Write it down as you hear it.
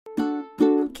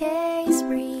case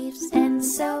briefs, and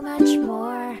so much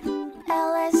more.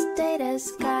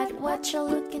 LSData's got what you're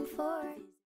looking for.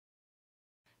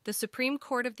 The Supreme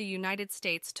Court of the United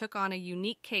States took on a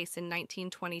unique case in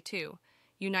 1922,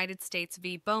 United States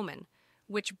v. Bowman,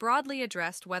 which broadly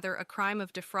addressed whether a crime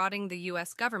of defrauding the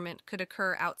U.S. government could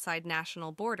occur outside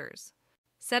national borders.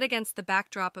 Set against the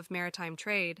backdrop of maritime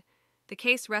trade, the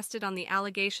case rested on the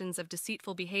allegations of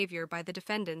deceitful behavior by the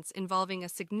defendants involving a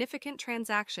significant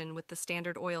transaction with the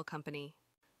Standard Oil Company.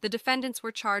 The defendants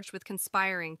were charged with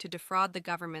conspiring to defraud the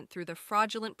government through the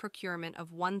fraudulent procurement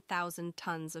of 1,000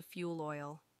 tons of fuel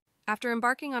oil. After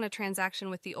embarking on a transaction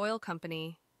with the oil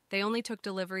company, they only took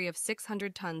delivery of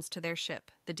 600 tons to their ship,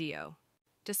 the DO.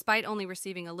 Despite only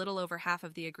receiving a little over half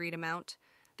of the agreed amount,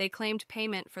 they claimed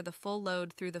payment for the full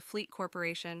load through the Fleet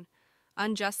Corporation,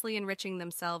 unjustly enriching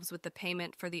themselves with the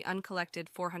payment for the uncollected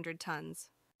 400 tons.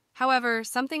 However,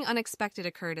 something unexpected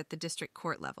occurred at the district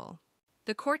court level.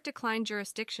 The court declined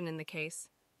jurisdiction in the case,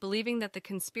 believing that the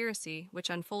conspiracy, which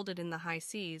unfolded in the high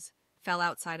seas, fell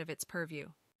outside of its purview.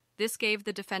 This gave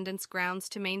the defendants grounds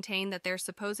to maintain that their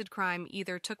supposed crime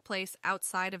either took place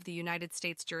outside of the United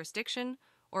States jurisdiction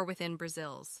or within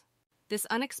Brazil's. This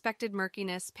unexpected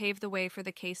murkiness paved the way for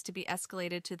the case to be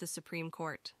escalated to the Supreme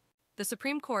Court. The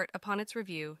Supreme Court, upon its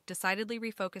review, decidedly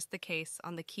refocused the case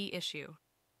on the key issue,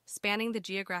 spanning the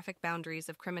geographic boundaries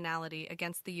of criminality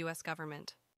against the U.S.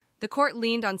 government. The court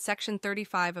leaned on Section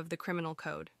 35 of the Criminal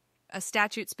Code, a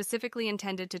statute specifically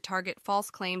intended to target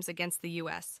false claims against the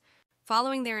U.S.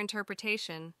 Following their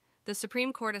interpretation, the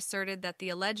Supreme Court asserted that the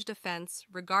alleged offense,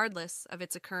 regardless of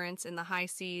its occurrence in the high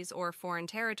seas or foreign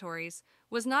territories,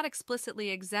 was not explicitly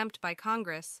exempt by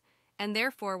Congress and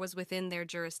therefore was within their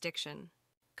jurisdiction.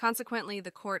 Consequently,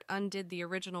 the court undid the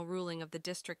original ruling of the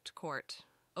district court,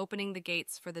 opening the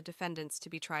gates for the defendants to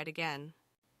be tried again.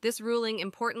 This ruling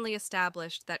importantly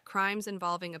established that crimes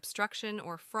involving obstruction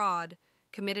or fraud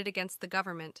committed against the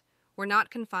government were not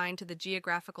confined to the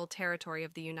geographical territory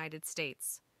of the United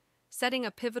States, setting a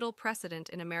pivotal precedent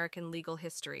in American legal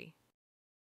history.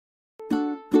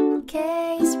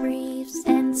 Case briefs,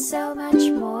 and so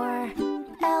much more.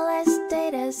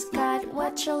 LSData's got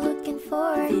what you're looking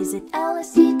for. Visit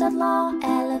lsc.law,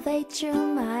 elevate your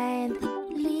mind.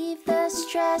 Leave the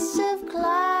stress of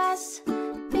class.